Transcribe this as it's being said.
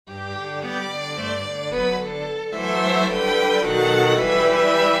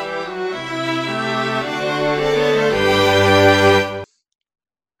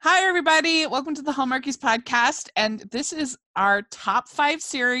everybody. Welcome to the Hallmarkies podcast. And this is our top 5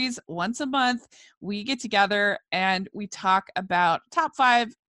 series. Once a month, we get together and we talk about top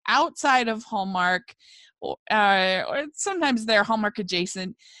 5 outside of Hallmark, or sometimes they're Hallmark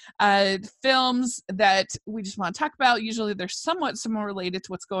adjacent films that we just want to talk about. Usually they're somewhat related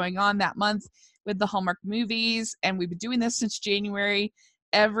to what's going on that month with the Hallmark movies. And we've been doing this since January,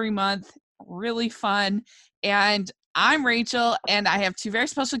 every month. Really fun. And I'm Rachel, and I have 2 very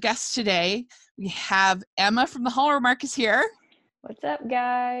special guests today. We have Emma from the Hallmark is here. What's up,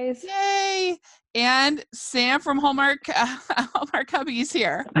 guys? Yay! And Sam from Hallmark Hubby is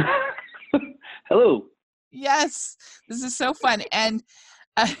here. Hello. Yes, this is so fun. And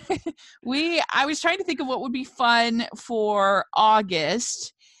I was trying to think of what would be fun for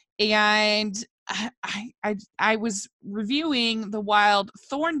August, and I was reviewing the Wild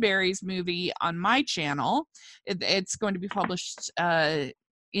Thornberrys movie on my channel. It's going to be published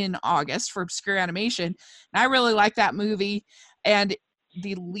in August for Obscure Animation. And I really like that movie. And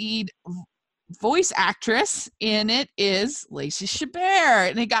the lead voice actress in it is Lacey Chabert.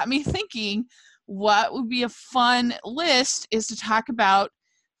 And it got me thinking, what would be a fun list is to talk about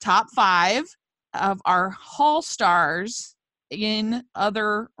top 5 of our Hall stars in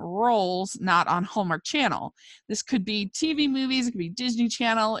other roles not on Hallmark Channel. This could be TV movies, it could be Disney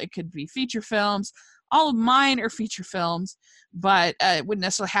Channel, it could be feature films. All of mine are feature films, but it wouldn't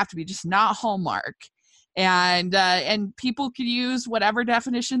necessarily have to be, just not Hallmark. And people could use whatever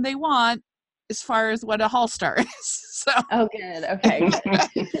definition they want as far as what a Hall star is. So, oh, good. Okay.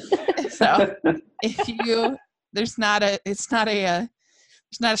 So there's not a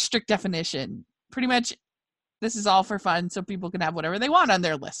strict definition. Pretty much, this is all for fun, so people can have whatever they want on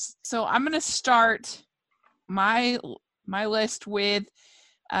their list. So I'm going to start my list with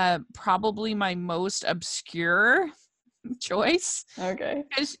probably my most obscure choice. Okay.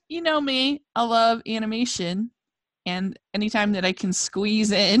 Because you know me, I love animation, and anytime that I can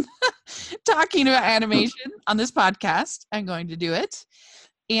squeeze in talking about animation on this podcast, I'm going to do it.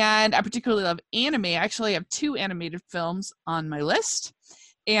 And I particularly love anime. I actually have 2 animated films on my list.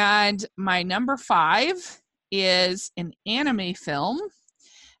 And my number 5 is an anime film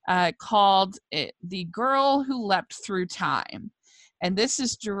called The Girl Who Leapt Through Time. And this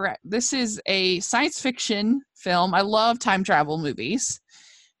is a science fiction film. I love time travel movies.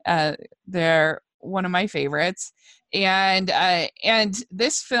 They're one of my favorites. And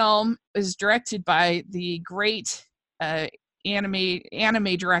this film is directed by the great anime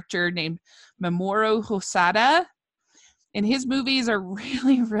director named Mamoru Hosoda. And his movies are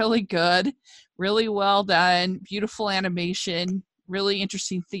really, really good, really well done, beautiful animation, really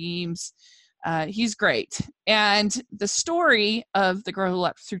interesting themes. He's great. And the story of The Girl Who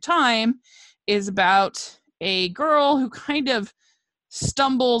Leapt Through Time is about a girl who kind of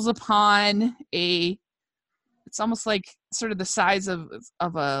stumbles upon it's almost like sort of the size of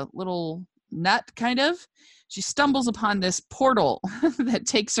a little nut, kind of. She stumbles upon this portal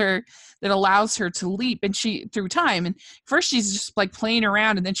that allows her to leap through time. And first she's just like playing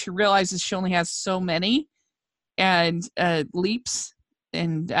around, and then she realizes she only has so many and leaps.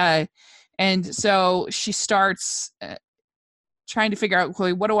 And so she starts trying to figure out,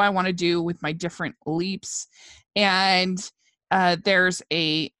 okay, what do I want to do with my different leaps? And there's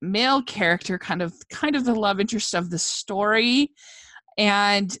a male character, kind of the love interest of the story.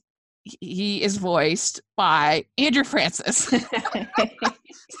 And he is voiced by Andrew Francis. So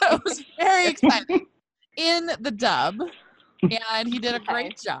it was very exciting in the dub, and he did a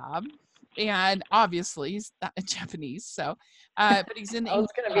great job. And obviously he's not Japanese, so but he's in the I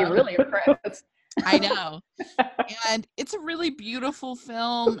was going to be really impressed. I know. And it's a really beautiful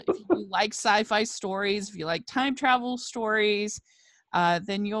film. If you like sci-fi stories, if you like time travel stories,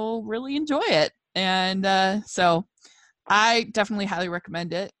 then you'll really enjoy it. And so I definitely highly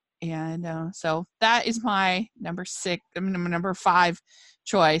recommend it. And so that is my number 5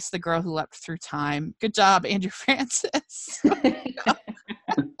 choice, The Girl Who Leapt Through Time. Good job, Andrew Francis.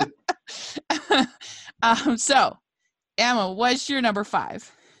 So, Emma, what's your number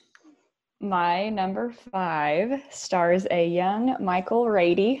 5? My number 5 stars a young Michael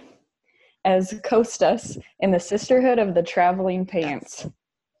Rady as Costas in The Sisterhood of the Traveling Pants.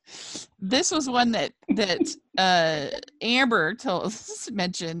 This was one that Amber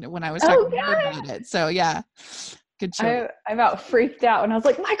mentioned when I was talking to her about it. So yeah, good choice. I about freaked out when I was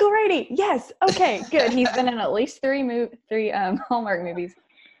like, Michael Rady, yes, okay, good. He's been in at least 3 Hallmark movies.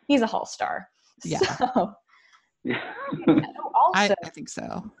 He's a Hall star. Yeah. So, I think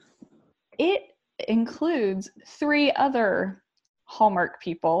so. It includes 3 other Hallmark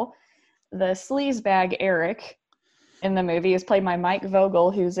people: the sleazebag Eric, in the movie is played by Mike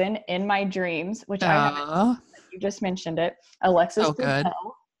Vogel, who's in My Dreams, which I haven't. Oh, You just mentioned it. Alexis so good.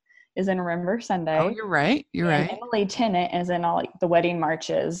 Bledel is in Remember Sunday. Oh, you're right. You're and right. Emily Tennant is in all like the wedding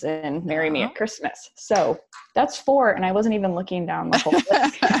marches and Marry Me at Christmas. So that's 4, and I wasn't even looking down the whole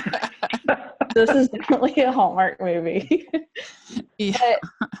list. This is definitely a Hallmark movie. Yeah.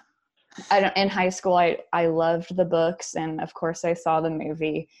 But in high school, I loved the books, and of course, I saw the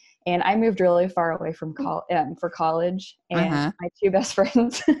movie. And I moved really far away from for college, and my 2 best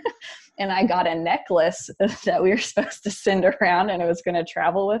friends and I got a necklace that we were supposed to send around, and it was going to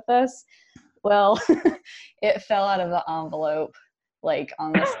travel with us. Well, it fell out of the envelope like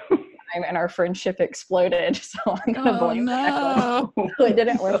on this time, and our friendship exploded. So I'm going to blame the necklace. So it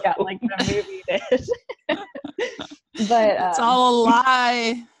didn't work out like the movie did. But it's all a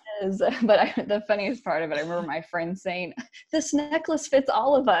lie. But the funniest part of it, I remember my friend saying, "This necklace fits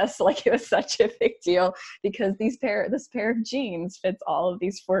all of us." Like it was such a big deal because this pair of jeans fits all of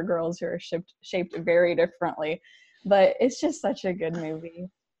these 4 girls who are shaped very differently. But it's just such a good movie.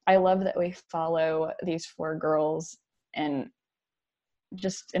 I love that we follow these 4 girls and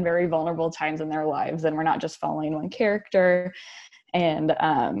just in very vulnerable times in their lives, and we're not just following one character. And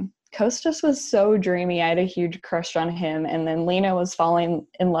Costas was so dreamy. I had a huge crush on him. And then Lena was falling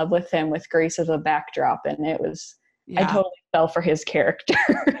in love with him with Grace as a backdrop. And I totally fell for his character.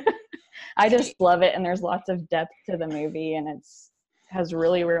 I just love it. And there's lots of depth to the movie, and has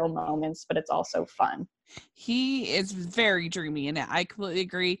really real moments, but it's also fun. He is very dreamy in it. I completely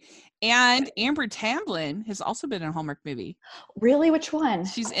agree. And Amber Tamblyn has also been in a Hallmark movie. Really? Which one?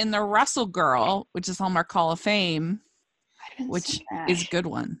 She's in The Russell Girl, which is Hallmark Hall of Fame, which is a good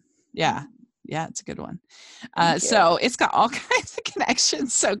one. Yeah, it's a good one. So it's got all kinds of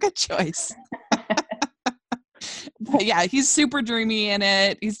connections. So good choice. But yeah, he's super dreamy in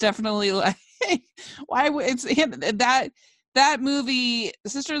it. He's definitely like, why? It's him that movie,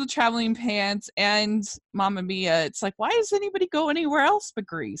 Sister of the Traveling Pants and Mamma Mia. It's like, why does anybody go anywhere else but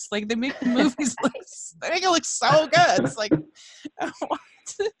Greece? Like they make the movies they make it look so good. It's like, what?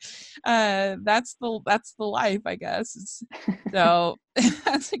 That's the life, I guess. So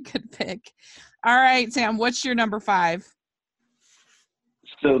that's a good pick. All right, Sam, what's your number 5?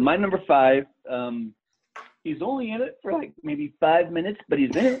 So my number 5, he's only in it for like maybe 5 minutes, but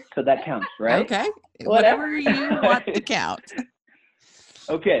he's in it, so that counts, right? Okay, whatever you want to count.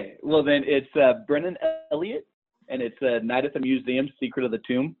 Okay, well then it's Brennan Elliott, and it's Night at the Museum, Secret of the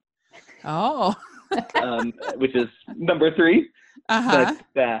Tomb. Oh. Which is number 3. Uh-huh.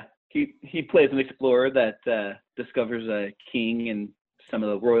 But he plays an explorer that discovers a king and some of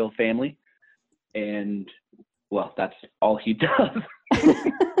the royal family, and well, that's all he does.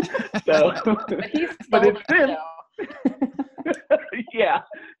 So, but it's him. Yeah,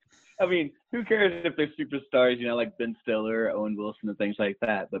 I mean, who cares if they're superstars, like Ben Stiller, or Owen Wilson, and things like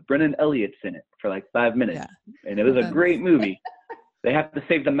that? But Brennan Elliott's in it for like 5 minutes, and it was a great movie. They have to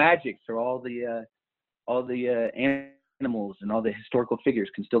save the magic, so all the animals and all the historical figures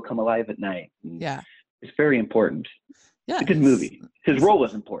can still come alive at night. Yeah, it's very important. Yeah, it's a good movie. His role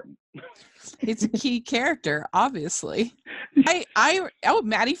was important. He's a key character, obviously.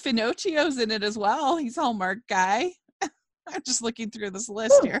 Matty Finocchio's in it as well. He's a Hallmark guy. I'm just looking through this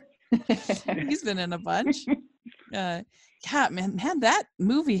list here. He's been in a bunch. Yeah, man, that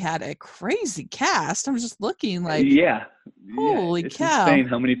movie had a crazy cast. I'm just looking like, holy cow! Insane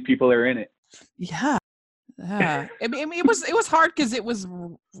how many people are in it. Yeah. I mean, it was hard because it was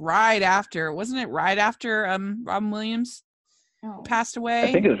right after, wasn't it? Right after Robin Williams passed away.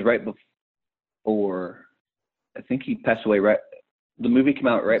 I think it was right before. I think he passed away right. The movie came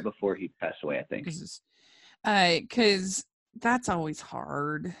out right before he passed away, I think. Because that's always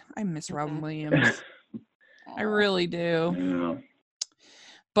hard. I miss Robin Williams. I really do. Yeah.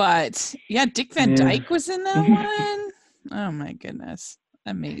 But yeah, Dick Van Dyke was in that one. Oh my goodness.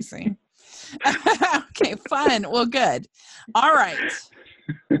 Amazing. Okay, fun. Well, good. All right.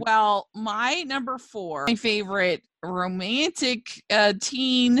 Well, my number 4, my favorite romantic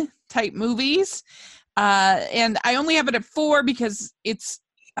teen type movies. And I only have it at 4 because it's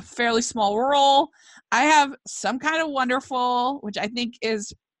a fairly small role. I have Some Kind of Wonderful, which I think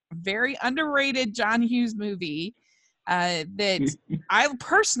is a very underrated John Hughes movie that I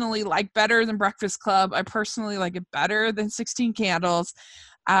personally like better than Breakfast Club. I personally like it better than 16 Candles.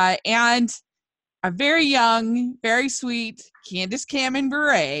 And a very young, very sweet Candace Cameron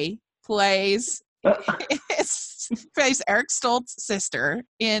Bure plays Eric Stoltz's sister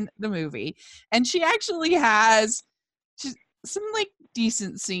in the movie, and she actually has some like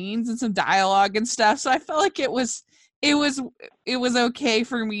decent scenes and some dialogue and stuff. So I felt like it was okay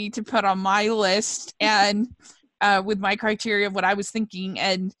for me to put on my list, and with my criteria of what I was thinking,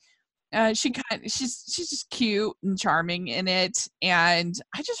 and she's just cute and charming in it, and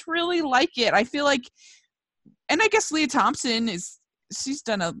I just really like it. I feel like, and I guess Leah Thompson she's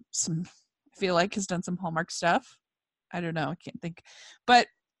done I feel like has done some Hallmark stuff. I don't know, I can't think, but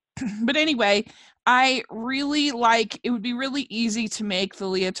anyway, I really like. It would be really easy to make the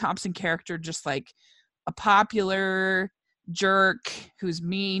Leah Thompson character just like a popular jerk who's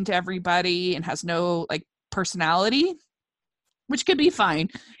mean to everybody and has no like personality, which could be fine.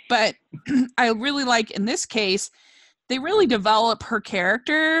 But I really like, in this case, they really develop her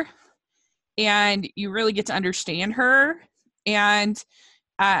character and you really get to understand her, and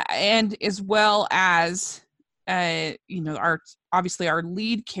as well as our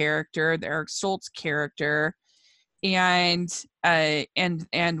lead character, the Eric Stoltz character, and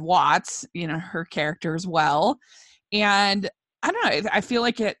Watts, her character as well. And I don't know, I feel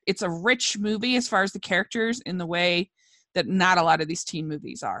like it's a rich movie as far as the characters, in the way that not a lot of these teen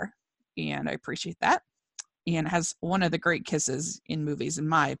movies are, and I appreciate that. And it has one of the great kisses in movies, in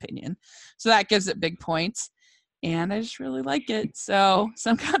my opinion, so that gives it big points. And I just really like it. So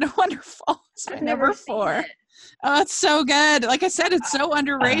Some Kind of Wonderful is my number 4. It. Oh, it's so good. Like I said, it's so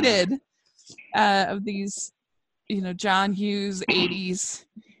underrated of these, John Hughes 80s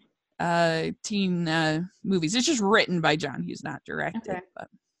teen movies. It's just written by John Hughes, not directed. Okay. But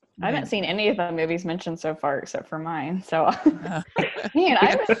I haven't seen any of the movies mentioned so far except for mine. So, man, I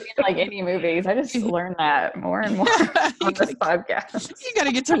haven't seen like any movies. I just learned that more and more on this podcast. You got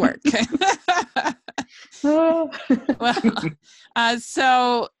to get to work. Well,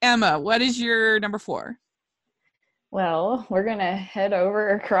 so Emma, what is your number 4? Well, we're going to head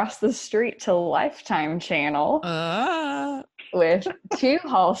over across the street to Lifetime Channel with 2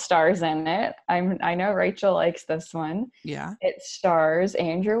 Hall stars in it. I know Rachel likes this one. Yeah. It stars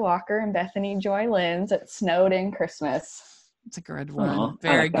Andrew Walker and Bethany Joy Lenz. It snowed in Christmas. It's a good one.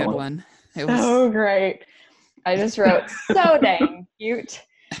 Very good one. It was so great. I just wrote so dang cute.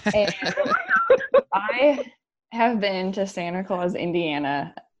 And I have been to Santa Claus,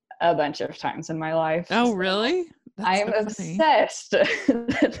 Indiana a bunch of times in my life. Oh, really? I'm obsessed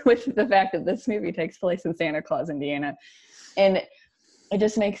with the fact that this movie takes place in Santa Claus, Indiana. And it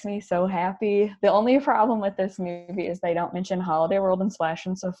just makes me so happy. The only problem with this movie is they don't mention Holiday World and Splash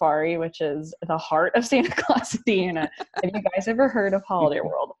and Safari, which is the heart of Santa Claus, Indiana. Have you guys ever heard of Holiday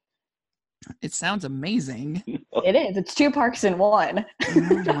World? It sounds amazing. It is. It's 2 parks in one.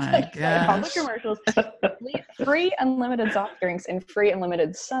 Oh my gosh. All the commercials, free unlimited soft drinks, and free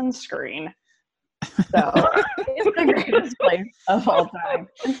unlimited sunscreen. So it's the greatest place of all time.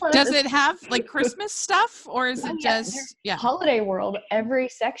 Does it have like Christmas stuff, or is it just Holiday World? Every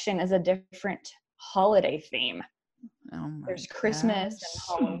section is a different holiday theme. There's Christmas and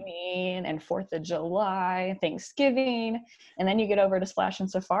Halloween and 4th of July, Thanksgiving, and then you get over to Splash and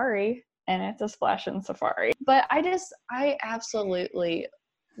Safari, and it's a Splash and Safari. But I absolutely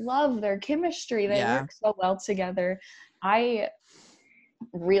love their chemistry. They work so well together. I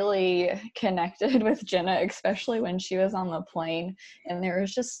really connected with Jenna, especially when she was on the plane and there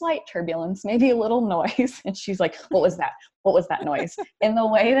was just slight turbulence, maybe a little noise, and she's like, what was that noise? And the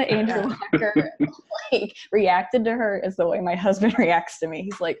way that Andrew Walker reacted to her is the way my husband reacts to me.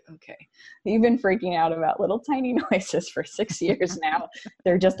 He's like, okay, you've been freaking out about little tiny noises for 6 years now.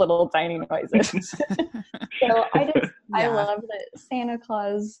 They're just little tiny noises. So I love that Santa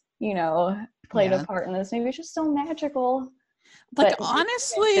Claus played a part in this movie. It's just so magical. Like,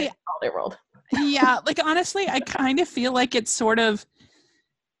 honestly, I kind of feel like it sort of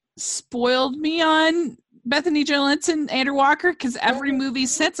spoiled me on Bethany Joy Lenz and Andrew Walker, because every movie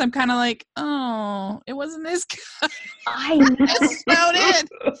since I'm kind of like, oh, it wasn't as good. I know. That's about it.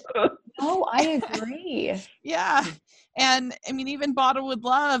 Oh, I agree. Yeah. And I mean, even Bottled with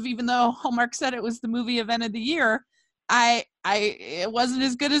Love, even though Hallmark said it was the movie event of the year, it wasn't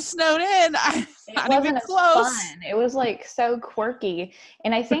as good as Snowed In. Not even close. Fun. It was like so quirky.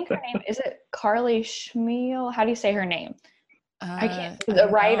 And I think her name, is it Carly Schmiel? How do you say her name? I can't. The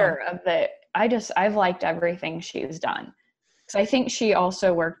writer of I've liked everything she's done. So I think she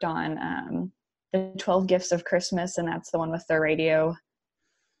also worked on the 12 Gifts of Christmas, and that's the one with the radio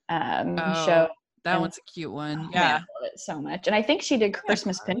show. That one's a cute one. Yeah. Man, I love it so much. And I think she did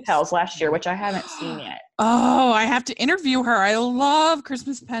Christmas Pen Pals last year, which I haven't seen yet. Oh, I have to interview her. I love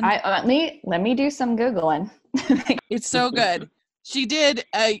Christmas Pen Pals. Let me do some Googling. It's so good. She did.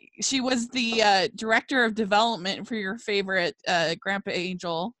 She was the director of development for your favorite Grandpa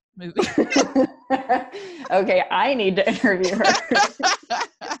Angel movie. Okay, I need to interview her.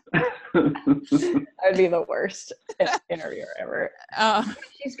 I'd be the worst interviewer ever.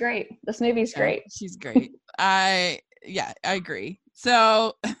 She's great. This movie's great. She's great. I agree.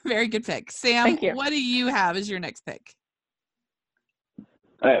 So very good pick. Sam, Thank you. what do you have as your next pick?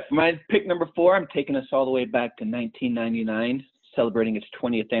 All right, for my pick number 4, I'm taking us all the way back to 1999, celebrating its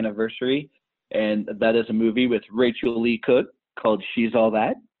 20th anniversary, and that is a movie with Rachel Lee Cook called She's All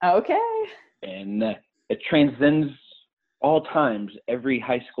That. Okay. And it transcends all times. Every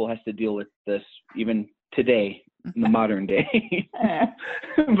high school has to deal with this, even today, in the modern day.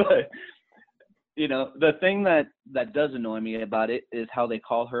 But, you know, the thing that does annoy me about it is how they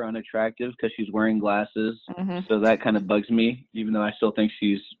call her unattractive because she's wearing glasses. Mhm. So that kind of bugs me, even though I still think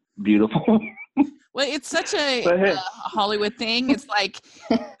she's beautiful. Well, it's such a But hey. Hollywood thing. It's like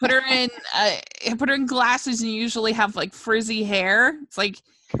put her in glasses and you usually have like frizzy hair. It's like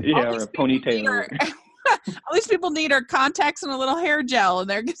Yeah, or a ponytail. all these people need are contacts and a little hair gel, and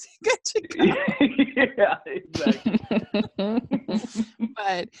they're good to go. Yeah, exactly.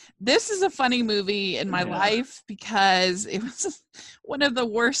 But this is a funny movie in my life because it was one of the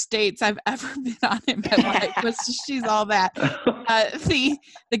worst dates I've ever been on in my life. Was She's All That.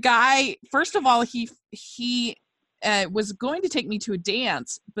 The guy, first of all, he was going to take me to a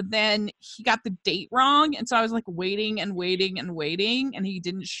dance, but then he got the date wrong, and so I was like waiting and waiting and waiting, and he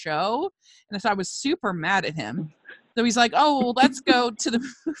didn't show, and so I was super mad at him. So he's like, "Oh, well, let's go to the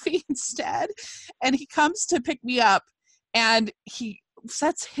movie instead," and he comes to pick me up, and he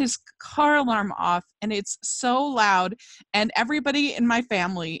sets his car alarm off, and it's so loud, and everybody in my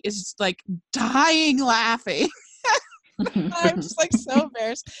family is just like dying laughing. I'm just like so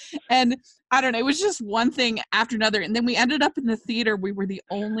embarrassed. And I don't know, it was just one thing after another. And then we ended up in the theater. We were the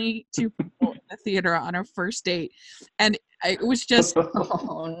only 2 people in the theater on our first date. And it was just,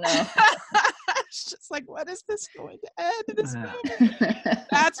 Oh no. it's just like, what is this going to end in this movie?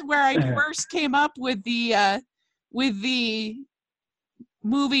 That's where I first came up with the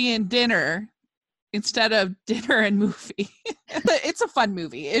movie and dinner instead of dinner and movie. It's a fun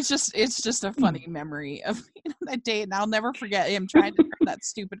movie. It's just a funny memory of that date, and I'll never forget him trying to turn that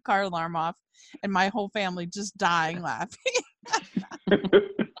stupid car alarm off and my whole family just dying laughing.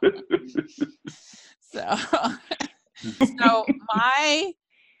 So my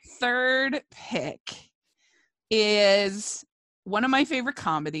third pick is one of my favorite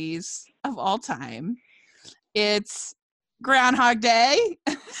comedies of all time. It's Groundhog Day,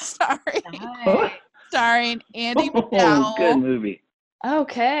 starring Andie MacDowell. Good movie.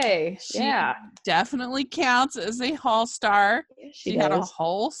 Okay. She Yeah. definitely counts as a Hall star. She had a does.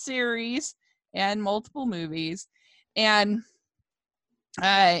 whole series and multiple movies, and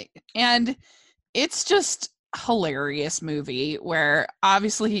it's just hilarious movie where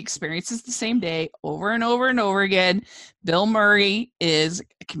obviously he experiences the same day over and over and over again. Bill Murray is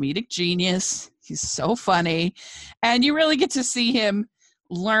a comedic genius. He's so funny, and you really get to see him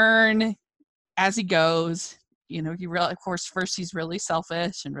learn as he goes. You know, of course, first he's really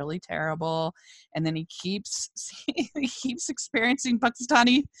selfish and really terrible, and then he keeps experiencing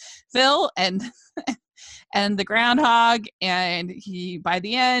Punxsutawney Phil and the groundhog, and he by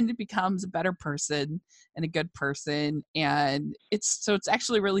the end becomes a better person and a good person, and it's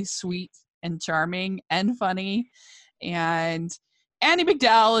actually really sweet and charming and funny, and Andie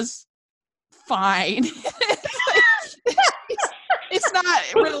MacDowell is fine. It's not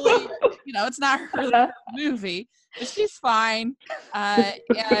really, it's not her movie, but she's fine. But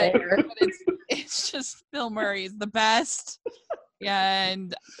it's just Bill Murray is the best.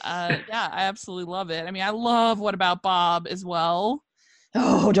 And I absolutely love it. I mean, I love What About Bob as well.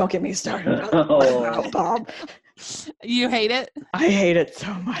 Oh, don't get me started. What about Bob? You hate it? I hate it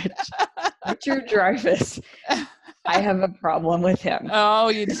so much. Richard Dreyfuss. I have a problem with him. Oh,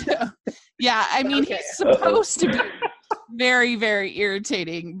 you do? Yeah, I mean, he's supposed to be very, very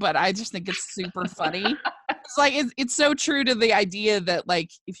irritating, but I just think it's super funny. It's like it's so true to the idea that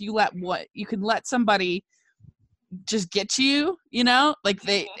like if you can let somebody just get you, like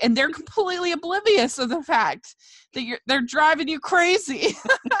they're completely oblivious of the fact that they're driving you crazy.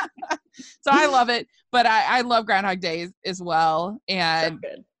 So I love it, but I love Groundhog Day as well, and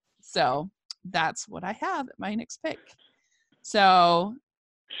so that's what I have at my next pick. So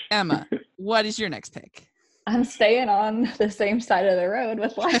Emma, what is your next pick? I'm staying on the same side of the road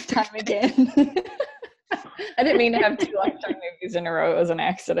with Lifetime again. I didn't mean to have 2 Lifetime movies in a row. It was an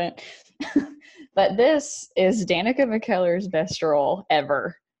accident. But this is Danica McKellar's best role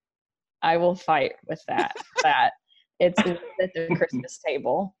ever. I will fight with that. It's at the Christmas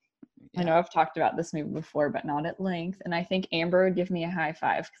table. I know I've talked about this movie before, but not at length. And I think Amber would give me a high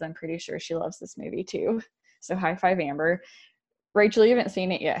five because I'm pretty sure she loves this movie too. So high five, Amber. Rachel, you haven't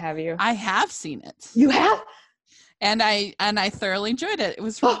seen it yet, have you? I have seen it. You have? And I thoroughly enjoyed it. It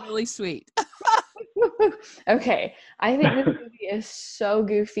was really sweet. Okay, I think this movie is so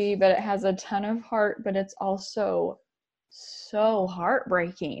goofy, but it has a ton of heart, but it's also so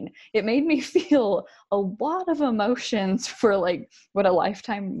heartbreaking. It made me feel a lot of emotions for like what a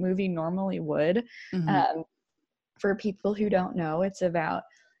Lifetime movie normally would. Mhm. For people who don't know, it's about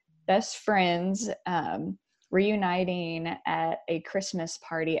best friends reuniting at a Christmas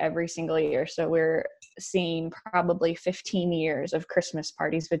party every single year. So we're seeing probably 15 years of Christmas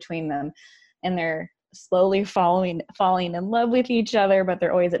parties between them, and they're slowly falling in love with each other, but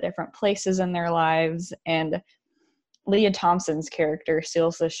they're always at different places in their lives. And Leah Thompson's character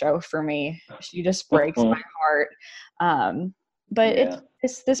steals the show for me. She just breaks my heart. But Yeah.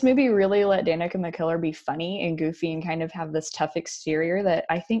 this movie really let Danica McKellar be funny and goofy and kind of have this tough exterior that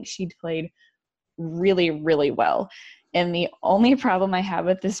I think she played really, really well. And the only problem I have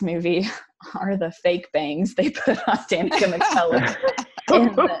with this movie are the fake bangs they put on Danica McKellar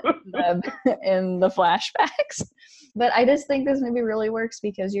in the flashbacks. But I just think this movie really works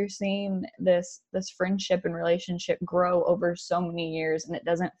because you're seeing this friendship and relationship grow over so many years, and it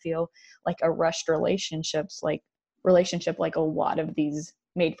doesn't feel like a rushed relationship like a lot of these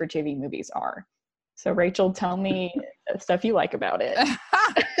made for TV movies are. So Rachel, tell me stuff you like about it.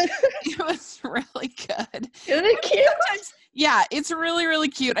 It was really good. Isn't it cute? Yeah, it's really, really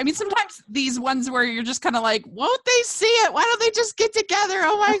cute. I mean, sometimes these ones where you're just kind of like, won't they see it? Why don't they just get together?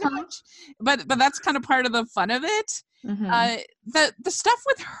 Oh my gosh. But that's kind of part of the fun of it. Mm-hmm. The stuff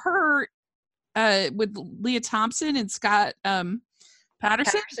with her, with Leah Thompson and Scott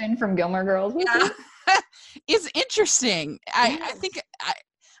Patterson from Gilmore Girls. Yeah. is interesting. I think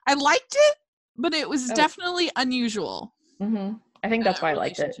I liked it, but it was definitely unusual. Mm-hmm. I think that's why I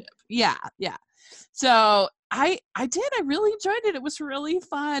liked it. Yeah. So I really enjoyed it. It was really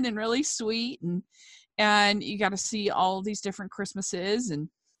fun and really sweet, and you got to see all these different Christmases, and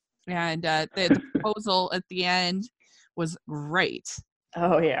the proposal at the end was great.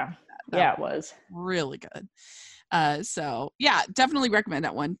 Oh yeah, it was really good. So yeah, definitely recommend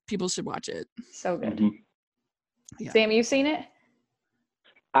that one. People should watch it. So good. Mm-hmm. Yeah. Sam, you've seen it?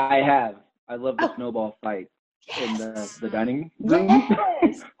 I have. I love the snowball fight in the dining room.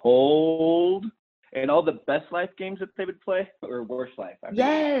 Yes. Hold. And all the Best Life games that they would play, or Worst Life.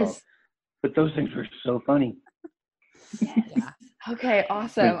 Yes. But those things were so funny. Yes. Yeah. Okay,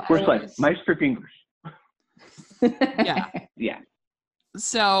 awesome. Wait, Worst Life. Mice for fingers. Yeah. Yeah.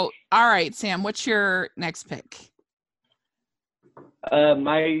 So, all right, Sam, what's your next pick?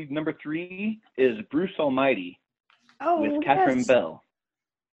 My number 3 is Bruce Almighty with Catherine Bell.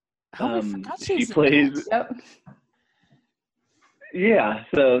 Oh, I forgot she plays. Yep. Yeah,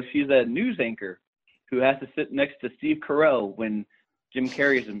 so she's a news anchor who has to sit next to Steve Carell when Jim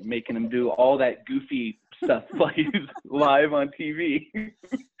Carrey's making him do all that goofy stuff while he's live on TV.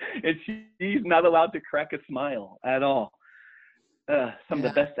 And she's not allowed to crack a smile at all. Some of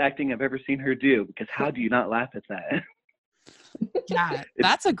the best acting I've ever seen her do, because how do you not laugh at that? Yeah,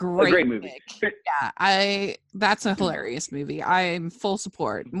 that's a great movie. Yeah, that's a hilarious movie. I'm full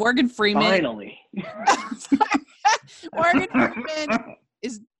support. Morgan Freeman. Finally. Morgan Freeman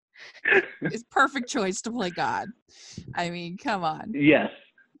is perfect choice to play God. I mean, come on. Yes.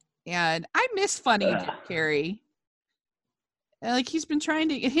 And I miss funny Jim Carrey. Like, he's been trying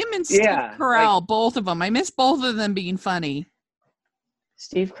to him and Steve Carell, both of them. I miss both of them being funny.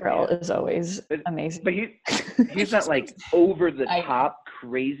 Steve Carell is always amazing. But he's not like over the top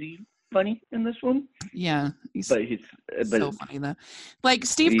crazy funny in this one. Yeah. He's so funny though. Like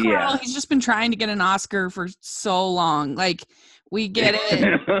Steve Carell, he's just been trying to get an Oscar for so long. Like, we get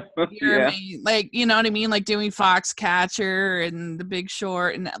it. Like, you know what I mean? Like doing Foxcatcher and The Big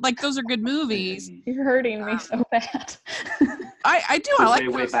Short, and like those are good movies. You're hurting me so bad. I do. I like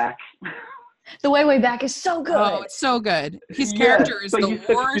Way Back. The Way Back is so good. Oh, it's so good. His character is the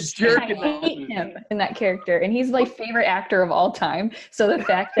worst. I hate him in that character, and he's my favorite actor of all time. So the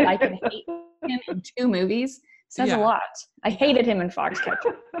fact that I can hate him in 2 movies says a lot. I hated him in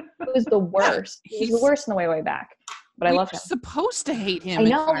Foxcatcher. It was the worst. He was the worst in The Way Back. But I love him. Supposed to hate him. I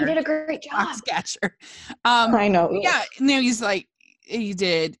know, he did a great job. Foxcatcher. I know. Yeah, now he's like, he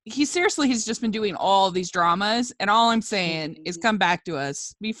did. He's just been doing all of these dramas, and all I'm saying is, come back to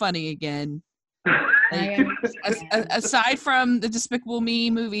us, be funny again. Like, aside from the Despicable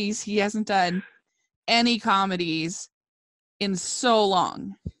Me movies, he hasn't done any comedies in so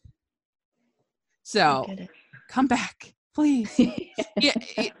long. So come back, please.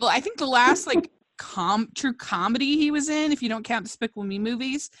 Well, I think the last true comedy he was in, if you don't count Despicable Me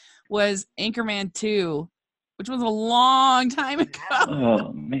movies, was Anchorman 2 which was a long time ago.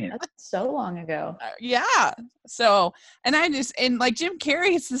 Oh man. That's so long ago. Yeah. So, and like Jim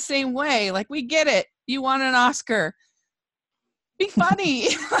Carrey, it's the same way. Like, we get it. You want an Oscar. Be funny.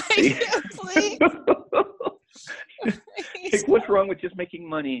 Like, please. Like, what's wrong with just making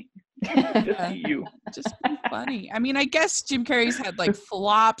money? Just you. Just be funny. I mean, I guess Jim Carrey's had like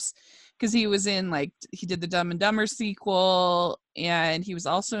flops because he was in like, he did the Dumb and Dumber sequel, and he was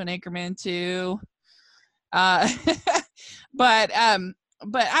also in Anchorman 2. But I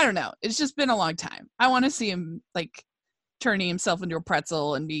don't know. It's just been a long time. I want to see him like turning himself into a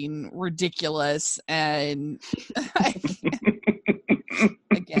pretzel and being ridiculous and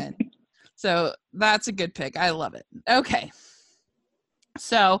again. So that's a good pick. I love it. Okay.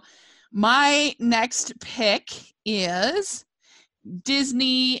 So my next pick is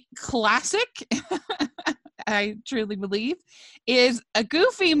Disney classic. I truly believe is a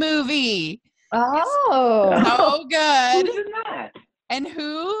Goofy movie. Oh, So good. Who's in that? And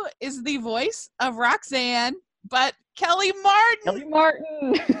who is the voice of Roxanne but Kelly Martin? Kelly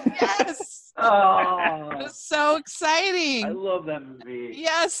Martin. Yes. Oh, It's so exciting. I love that movie.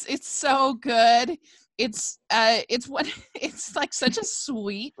 Yes, it's so good. It's it's like such a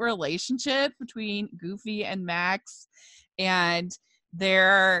sweet relationship between Goofy and Max, and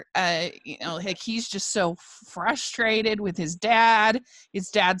they're like, he's just so frustrated with his dad. His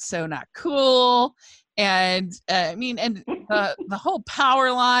dad's so not cool. And I mean, and the whole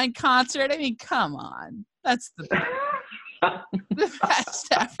Powerline concert, I mean, come on. That's the best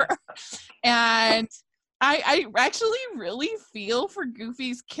ever. And I actually really feel for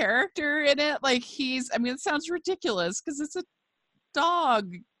Goofy's character in it. Like, I mean, it sounds ridiculous because it's a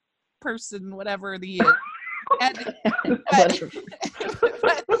dog person, whatever the is. And,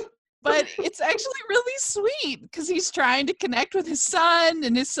 but it's actually really sweet because he's trying to connect with his son,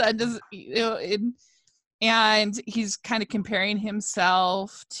 and his son does, and he's kind of comparing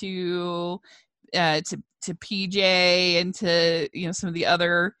himself to PJ and to some of the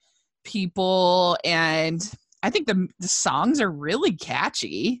other people, and I think the songs are really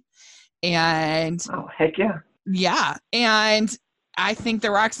catchy, and Oh, heck yeah. And I think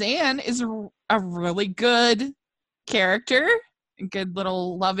that Roxanne is a really good character, a good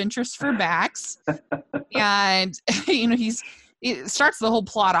little love interest for Max. And it starts the whole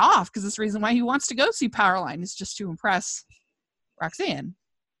plot off because it's the reason why he wants to go see Powerline is just to impress Roxanne.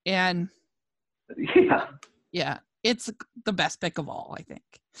 And yeah, it's the best pick of all, I think.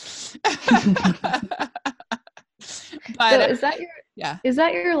 But so is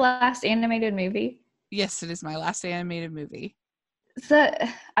that your last animated movie? Yes, it is my last animated movie. So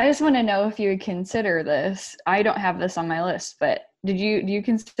I just want to know if you would consider this. I don't have this on my list, but do you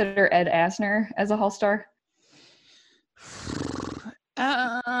consider Ed Asner as a Hall star?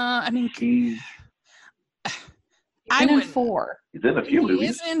 I mean, He's I'm in 4. in a few he movies.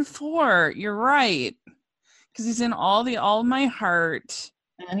 is in 4. You're right, because he's in All My Heart,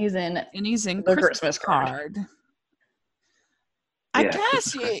 And he's in The Christmas Card. I Yeah,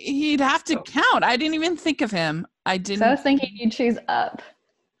 guess Christmas Card. he'd have to count. I didn't even think of him. I didn't. So I was thinking you'd choose Up.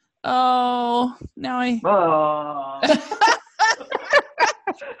 Oh, now I Oh.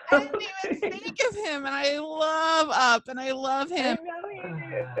 didn't even think of him, and I love Up, and I love him. know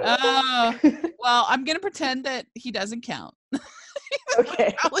you Oh, well, I'm gonna pretend that he doesn't count.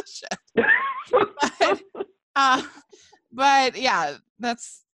 Okay. Probably should. But yeah,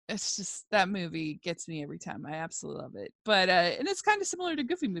 it's just, that movie gets me every time. I absolutely love it. But and it's kind of similar to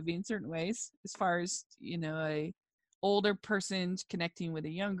Goofy Movie in certain ways, as far as a older person connecting with a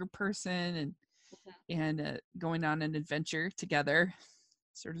younger person and going on an adventure together,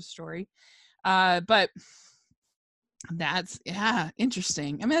 sort of story. But that's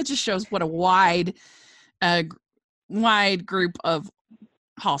interesting. I mean, that just shows what a wide group of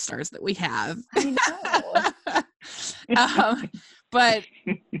Hall stars that we have. I know. But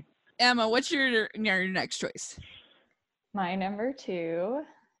Emma, what's your next choice? My number 2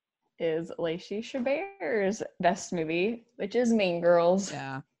 is Lacey Chabert's best movie, which is Mean Girls.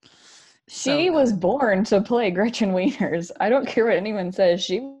 Yeah. She was born to play Gretchen Wieners. I don't care what anyone says.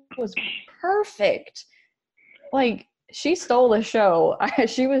 She was perfect. Like, she stole the show.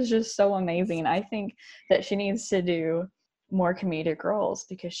 She was just so amazing. I think that she needs to do more comedic roles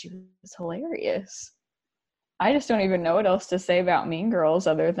because she was hilarious. I just don't even know what else to say about Mean Girls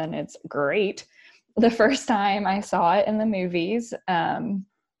other than it's great. The first time I saw it in the movies, I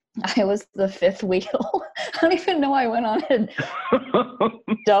was the fifth wheel. I don't even know I went on a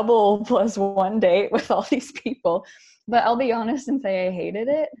double plus one date with all these people. But I'll be honest and say I hated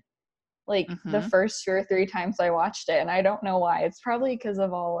it. Like the first 2 or 3 times I watched it, and I don't know why. It's probably because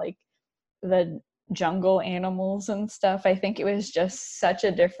of all like the jungle animals and stuff. I think it was just such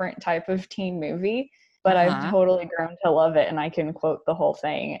a different type of teen movie, but I've Uh-huh. totally grown to love it, and I can quote the whole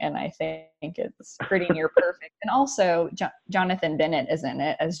thing, and I think it's pretty near perfect. And also, Jonathan Bennett is in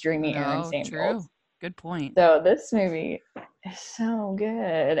it as Dreamy Aaron Oh, Samuels. true. Good point. So this movie is so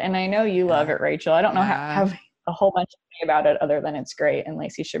good, and I know you love Yeah. it, Rachel. I don't know Yeah. have a whole bunch to say about it other than it's great, and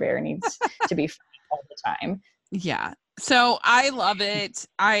Lacey Chabert needs to be funny all the time. Yeah. So I love it.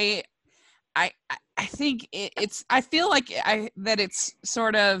 I think I feel like that it's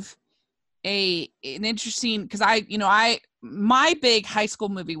sort of an interesting, because my big high school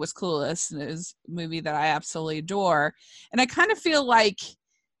movie was Clueless, and it was a movie that I absolutely adore. And I kind of feel like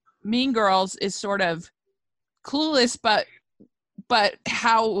Mean Girls is sort of Clueless, but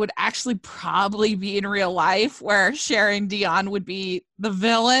how it would actually probably be in real life, where Sharon Dion would be the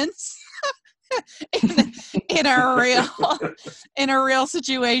villains in a real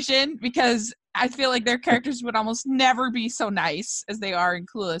situation, because I feel like their characters would almost never be so nice as they are in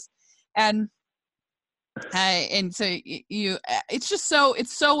Clueless. And so it's just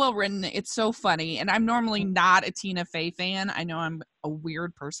it's so well written, it's so funny. And I'm normally not a Tina Fey fan. I know I'm a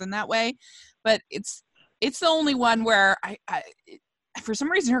weird person that way, but it's the only one where I for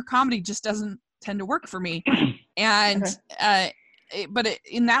some reason her comedy just doesn't tend to work for me. And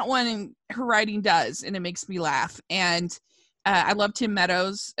in that one, her writing does, and it makes me laugh. And I love Tim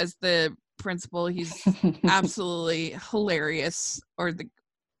Meadows as the principal. He's absolutely hilarious.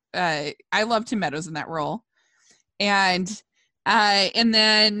 I love Tim Meadows in that role. And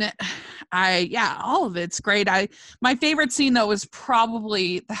then all of it's great. My favorite scene though was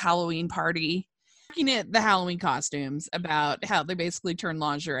probably the Halloween party. Looking at the Halloween costumes, about how they basically turn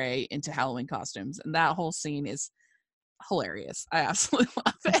lingerie into Halloween costumes, and that whole scene is hilarious. I absolutely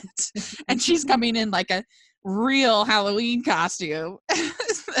love it. And she's coming in like a real Halloween costume.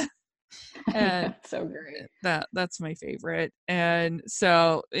 And so great. That's my favorite. And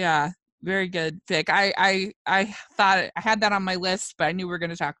so yeah, very good pick. I thought I had that on my list, but I knew we were going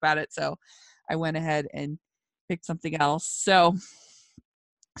to talk about it, so I went ahead and picked something else. So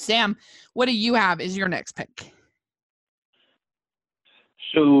Sam, what do you have as your next pick?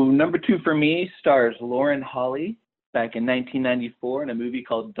 So number 2 for me stars Lauren Holly back in 1994 in a movie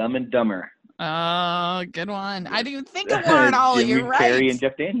called Dumb and Dumber. Oh, good one. I didn't even think of Lauren Holly. You're right. Carey and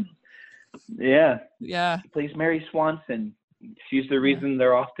Jeff Daniels. Yeah. Yeah. She plays Mary Swanson. She's the reason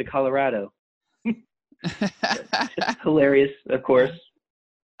they're off to Colorado. Hilarious, of course.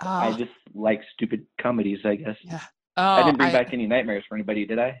 I just like stupid comedies, I guess. Yeah. I didn't bring back any nightmares for anybody,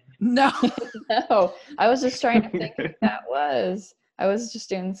 did I? No. No. I was just trying to think what that was. I was just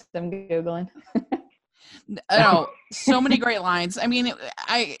doing some Googling. Oh, so many great lines. I mean,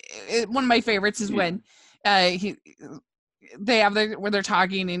 one of my favorites is when they have where they're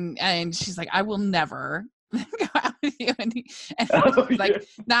talking and she's like, "I will never go out with you," and he's like,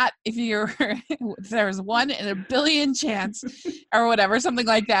 "Not if there was 1 in a billion chance," or whatever, something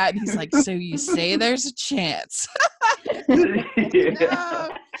like that. And he's like, "So you say there's a chance?" No.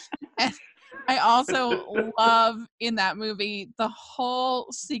 And I also love in that movie the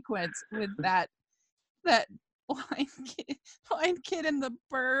whole sequence with that blind kid and the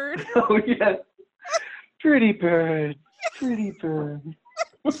bird. Oh yes, pretty bird.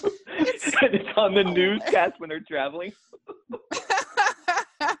 It's on the newscast when they're traveling.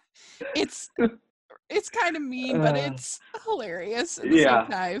 It's kind of mean, but it's hilarious at the same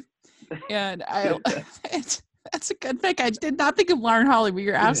time. And that's a good pick. I did not think of Lauren Holly, but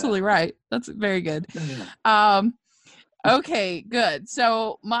you're absolutely right. That's very good. Okay, good.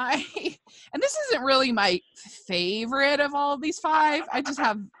 So and this isn't really my favorite of all of these 5. I just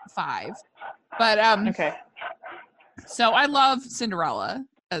have 5. But okay. So I love Cinderella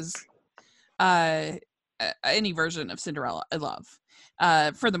as any version of Cinderella. I love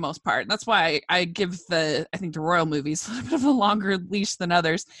for the most part. That's why I give I think the royal movies a little bit of a longer leash than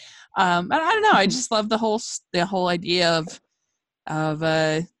others. I don't know. I just love the whole idea of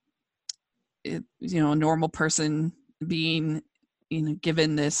a normal person being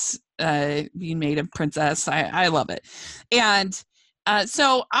given this being made a princess. I love it. And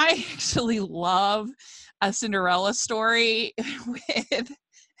so I actually love a Cinderella story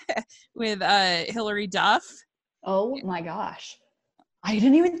with Hilary Duff. Oh my gosh, I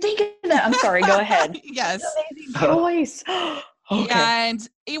didn't even think of that. I'm sorry, go ahead. Yes. Amazing voice. Okay. And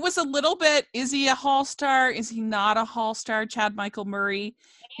it was a little bit, is he a Hall star? Is he not a Hall star? Chad Michael Murray.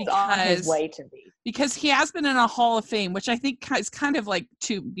 He's on his way to be. Because he has been in a Hall of Fame, which I think is kind of like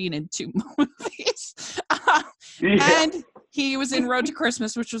being in 2 movies. And he was in Road to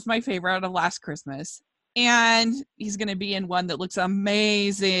Christmas, which was my favorite out of Last Christmas. And he's going to be in one that looks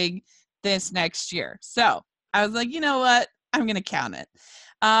amazing this next year. So I was like, you know what? I'm going to count it.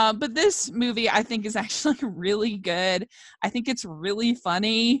 But this movie, I think, is actually really good. I think it's really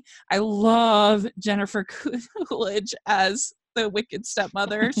funny. I love Jennifer Coolidge as the wicked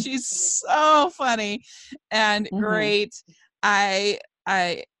stepmother. She's so funny and great.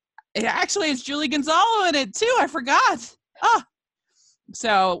 It actually has Julie Gonzalo in it too. I forgot.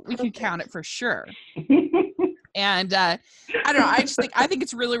 So we can count it for sure. And I don't know. I think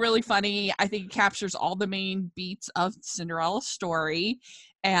it's really, really funny. I think it captures all the main beats of Cinderella's story,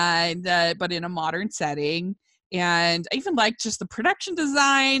 and but in a modern setting. And I even like just the production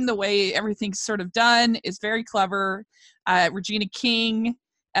design, the way everything's sort of done is very clever. Regina King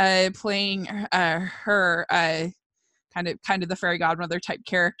playing her kind of the fairy godmother type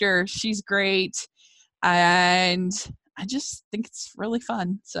character. She's great, and I just think it's really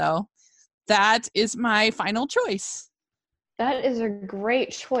fun. So that is my final choice. That is a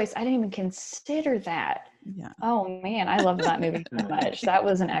great choice. I didn't even consider that. Yeah. Oh man, I love that movie so much. That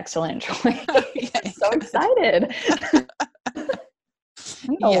was an excellent choice. Yeah, I'm so excited.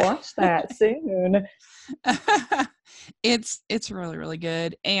 I'm gonna watch that soon. It's really, really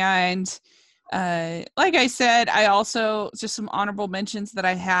good. And like I said, I also just some honorable mentions that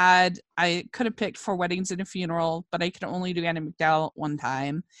I had. I could have picked For Weddings and a Funeral, but I could only do Anna McDowell one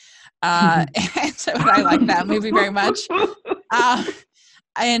time. And so I like that movie very much.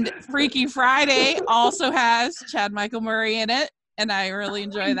 And Freaky Friday also has Chad Michael Murray in it, and I really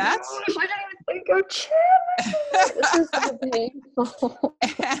enjoy that. Gosh, I didn't even think of Chad. This is so painful.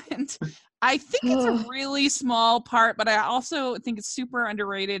 And I think it's a really small part, but I also think it's super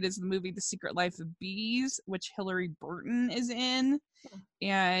underrated is the movie The Secret Life of Bees, which Hilary Burton is in.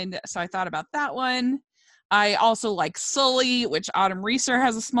 And so I thought about that one. I also like Sully, which Autumn Reeser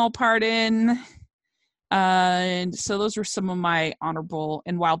has a small part in. And so those were some of my honorable.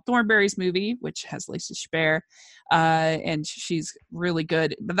 And Wild Thornberrys movie, which has Lacey Chabert, and she's really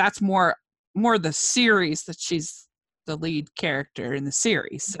good. But that's more the series that she's the lead character in the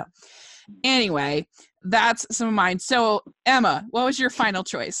series. So anyway, that's some of mine. So Emma, what was your final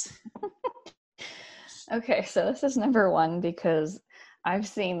choice? Okay, so this is number one because I've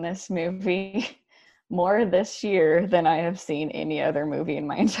seen this movie more this year than I have seen any other movie in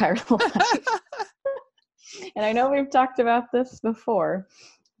my entire life. And I know we've talked about this before,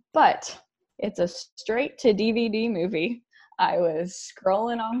 but it's a straight to DVD movie. I was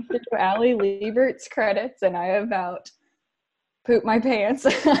scrolling on through Ali Liebert's credits and I about pooped my pants.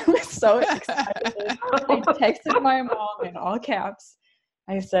 I was so excited. I texted my mom in all caps.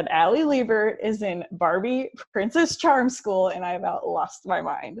 I said, Ali Liebert is in Barbie Princess Charm School, and I about lost my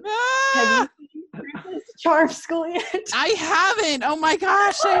mind. Have you seen Princess Charm School yet? I haven't. Oh my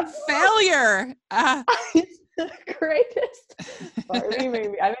gosh, I'm a failure. It's the greatest Barbie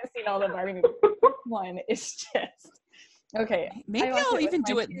movie. I haven't seen all the Barbie movies. One is just okay. Maybe I'll even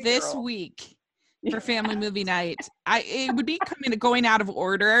do it this week for family movie night. It would be going out of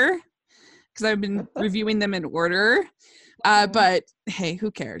order because I've been reviewing them in order. But hey, who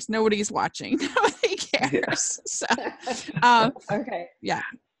cares? Nobody's watching. Nobody cares. So, okay. Yeah.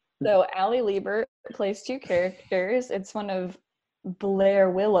 So Ali Liebert plays two characters. It's one of Blair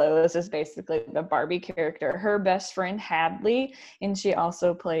Willows is basically the Barbie character. Her best friend Hadley, and she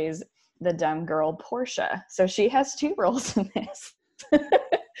also plays the dumb girl Portia. So she has two roles in this.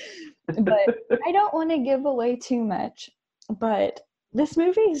 But I don't want to give away too much. But this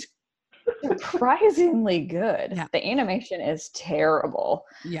movie is surprisingly good. Yeah. The animation is terrible.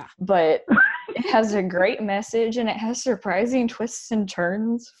 Yeah. But it has a great message and it has surprising twists and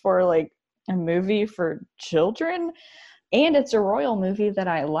turns for like a movie for children. And it's a royal movie that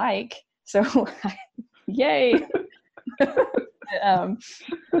I like. So yay.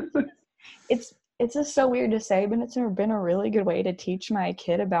 It's just so weird to say, but it's been a really good way to teach my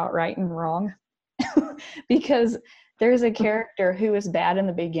kid about right and wrong. Because there's a character who is bad in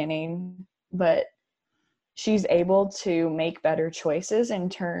the beginning, but she's able to make better choices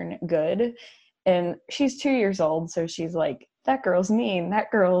and turn good. And she's 2 years old, so she's like, that girl's mean, that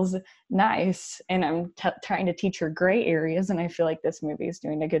girl's nice. And I'm trying to teach her gray areas, and I feel like this movie is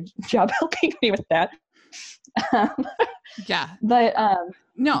doing a good job helping me with that. Yeah. But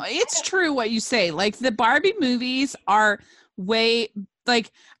no, it's true what you say. Like the Barbie movies are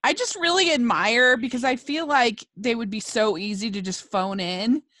I just really admire because I feel like they would be so easy to just phone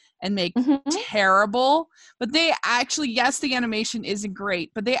in and make terrible, but they actually, yes, the animation isn't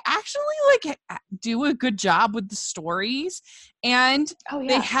great, but they actually like do a good job with the stories, and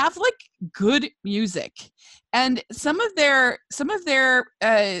they have like good music, and some of their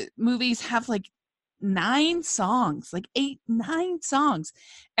movies have like 9 songs, like 9 songs.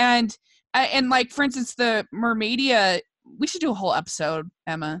 And like, for instance, the Mermaidia, we should do a whole episode,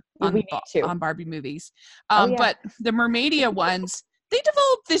 Emma, We need to. on Barbie movies. Oh, yeah. But the Mermaidia ones, they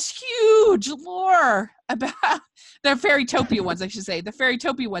developed this huge lore about the Fairytopia ones, I should say. The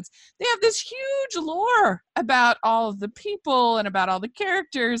Fairytopia ones, they have this huge lore about all of the people and about all the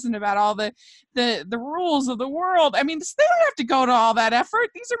characters and about all the rules of the world. I mean, they don't have to go to all that effort.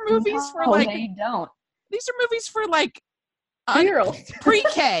 These are movies for like, they don't. These are movies for like 2-year-olds.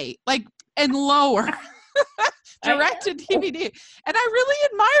 pre-K, like, and lower. Direct to DVD. And I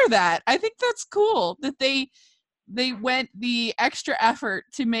really admire that. I think that's cool that they went the extra effort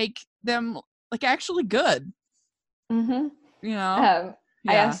to make them like actually good. Mm-hmm. You know?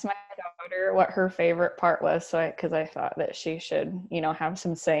 I asked my daughter what her favorite part was, because I thought that she should, have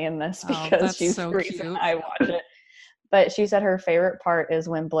some say in this, because she's so the reason cute. I watch it. But she said her favorite part is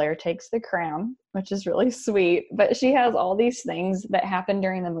when Blair takes the crown, which is really sweet. But she has all these things that happen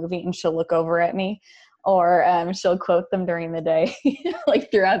during the movie, and she'll look over at me, or she'll quote them during the day,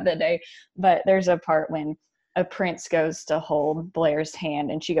 like throughout the day. But there's a part when a prince goes to hold Blair's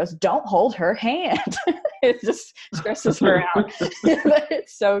hand, and she goes, "Don't hold her hand." It just stresses her out. But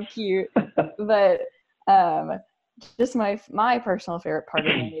it's so cute. But just my personal favorite part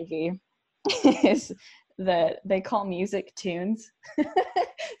of the movie is that they call music tunes.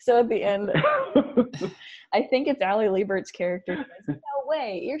 So at the end, I think it's Allie Liebert's character says, "No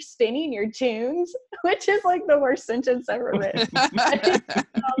way, you're spinning your tunes," which is like the worst sentence ever written. It's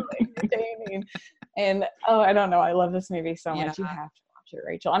so entertaining. And I don't know, I love this movie so much. You have to watch it,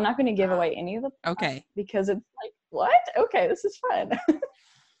 Rachel. I'm not going to give away any of the plots, because it's like, what? Okay, this is fun.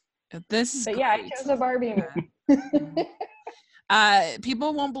 This is but great. yeah, I chose a Barbie movie.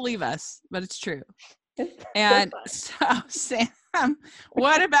 People won't believe us, but it's true. It's And so so, Sam,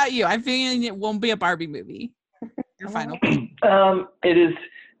 what about you? I'm feeling it won't be a Barbie movie. Your final.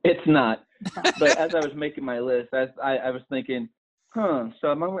 It's not. But as I was making my list, I was thinking, so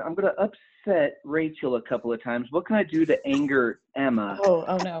I'm going to upset Rachel a couple of times. What can I do to anger Emma?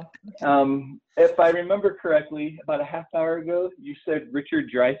 Oh no. If I remember correctly, about a half hour ago, you said Richard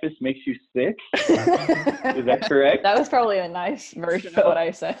Dreyfuss makes you sick. Is that correct? That was probably a nice version of what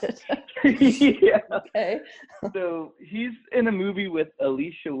I said. Yeah. Okay. So he's in a movie with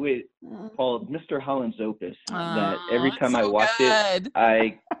Alicia Witt called Mr. Holland's Opus. That every time I watch it,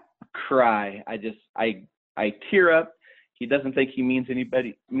 I cry. I tear up. He doesn't think he means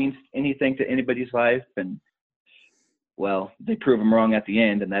anything to anybody's life, and well, they prove him wrong at the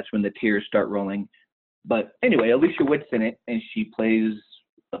end, and that's when the tears start rolling. But anyway, Alicia Witt's in it, and she plays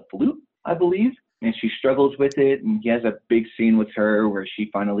the flute, I believe, and she struggles with it, and he has a big scene with her where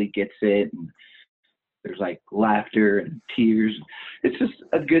she finally gets it, and there's like laughter and tears. It's just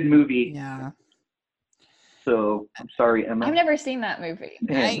a good movie. Yeah. So I'm sorry, Emma. I've never seen that movie.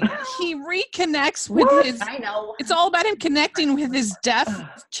 He reconnects with his. I know. It's all about him connecting with his deaf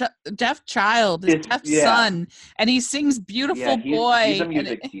child, his deaf son, and he sings "Beautiful Boy." He's a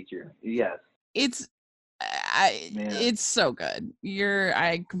music teacher. Yes. It's so good.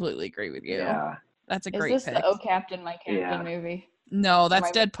 I completely agree with you. Yeah. That's a great Is this pick. the "Oh Captain, My Captain" movie? No, that's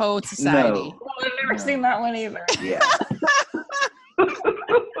Dead Poets Society. No. Well, I've never seen that one either. Yeah.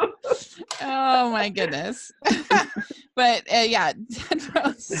 Oh my goodness. But Dead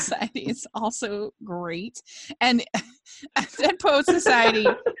Poets Society is also great. And Dead Poets Society,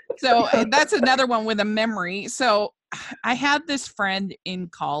 so that's another one with a memory. So I had this friend in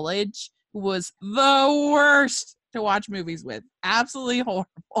college who was the worst to watch movies with. Absolutely horrible.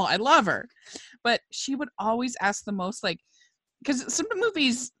 I love her. But she would always ask the most, like, because some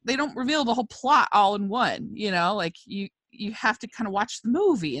movies, they don't reveal the whole plot all in one, like you have to kind of watch the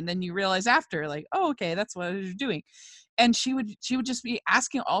movie and then you realize after, like, oh, okay, that's what you're doing. And she would just be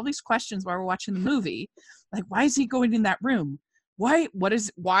asking all these questions while we're watching the movie. Like, why is he going in that room? Why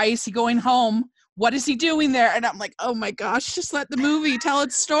is he going home? What is he doing there? And I'm like, oh my gosh, just let the movie tell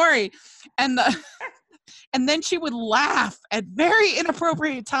its story. And then she would laugh at very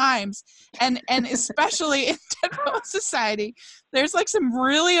inappropriate times. And especially in Dead Poets Society, there's like some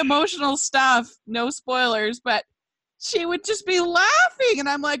really emotional stuff, no spoilers, but she would just be laughing. And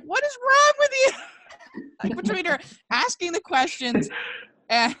I'm like, what is wrong with you? Like, between her asking the questions.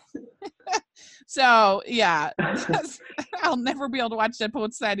 And so, yeah, I'll never be able to watch Dead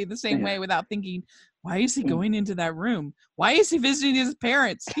Poets Society the same way without thinking, why is he going into that room? Why is he visiting his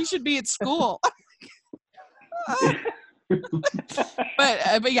parents? He should be at school.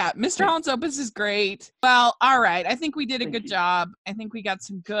 But yeah, Mr. Holland's Opus is great. Well, all right. I think we did a good job. I think we got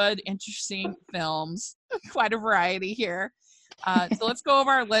some good, interesting films. Quite a variety here. So let's go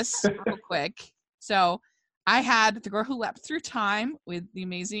over our list real quick. So I had The Girl Who Leapt Through Time with the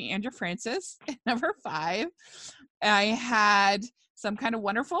amazing Andrew Francis at number 5. I had Some Kind of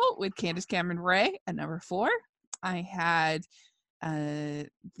Wonderful with Candace Cameron Ray at number 4. I had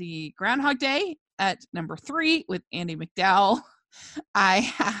The Groundhog Day at number 3 with Andy McDowell. I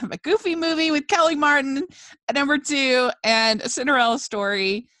have A Goofy Movie with Kelly Martin at number 2, and A Cinderella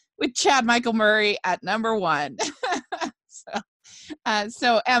Story with Chad Michael Murray at number 1.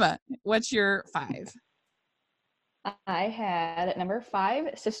 So Emma, what's your 5? I had at number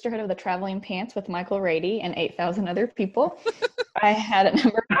 5, Sisterhood of the Traveling Pants with Michael Rady and 8,000 other people. I had at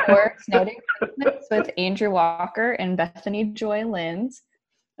number 4, Snow Day Christmas with Andrew Walker and Bethany Joy Lenz.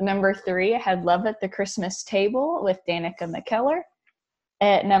 Number 3, I had Love at the Christmas Table with Danica McKellar.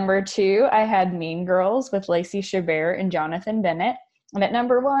 At number 2, I had Mean Girls with Lacey Chabert and Jonathan Bennett. And at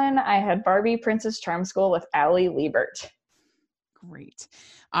number 1, I had Barbie Princess Charm School with Allie Liebert. Great.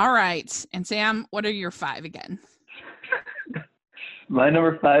 All right. And Sam, what are your 5 again? My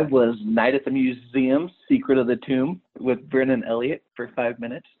number 5 was Night at the Museum, Secret of the Tomb with Brennan Elliott for 5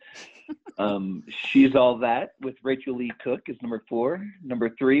 minutes. She's All That with Rachel Lee Cook is number 4. Number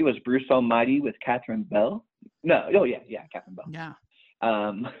 3 was Bruce Almighty with Catherine Bell. Catherine Bell. Yeah.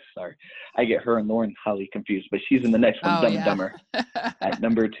 Sorry, I get her and Lauren Holly confused, but she's in the next one, Dumb and Dumber, at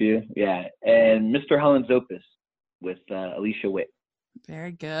number 2. Yeah, and Mr. Holland's Opus with Alicia Witt.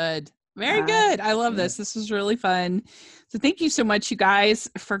 Very good. Very good. I love this. This was really fun. So thank you so much, you guys,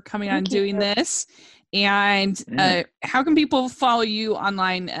 for coming on and doing this. And how can people follow you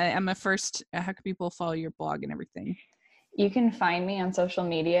online? Emma, first, how can people follow your blog and everything? You can find me on social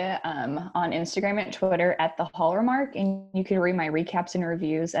media, on Instagram and Twitter at The Hallmark, and you can read my recaps and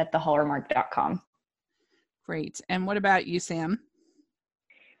reviews at thehallmark.com. Great. And what about you, Sam?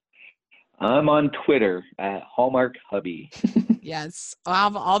 I'm on Twitter at Hallmark Hubby. Yes, I'll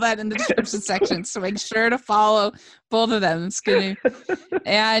have all that in the description section, so make sure to follow both of them. It's good.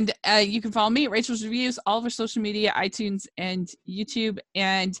 And you can follow me at Rachel's Reviews, all of our social media, iTunes and YouTube,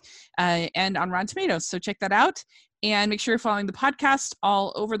 and on Rotten Tomatoes. So check that out. And make sure you're following the podcast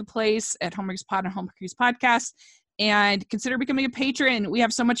all over the place at Hallmark's Pod and Hallmark Reviews Podcast. And consider becoming a patron. We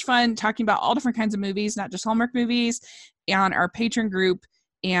have so much fun talking about all different kinds of movies, not just Hallmark movies, on our patron group.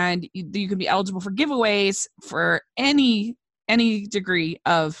 And you can be eligible for giveaways for any degree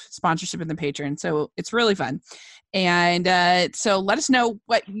of sponsorship in the patron. So it's really fun. And so let us know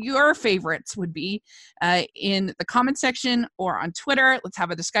what your favorites would be in the comment section or on Twitter. Let's have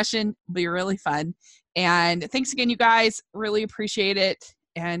a discussion. It'll be really fun. And thanks again, you guys. Really appreciate it.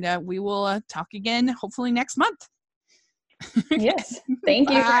 And we will talk again hopefully next month. Yes. Thank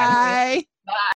you. Bye. Bye.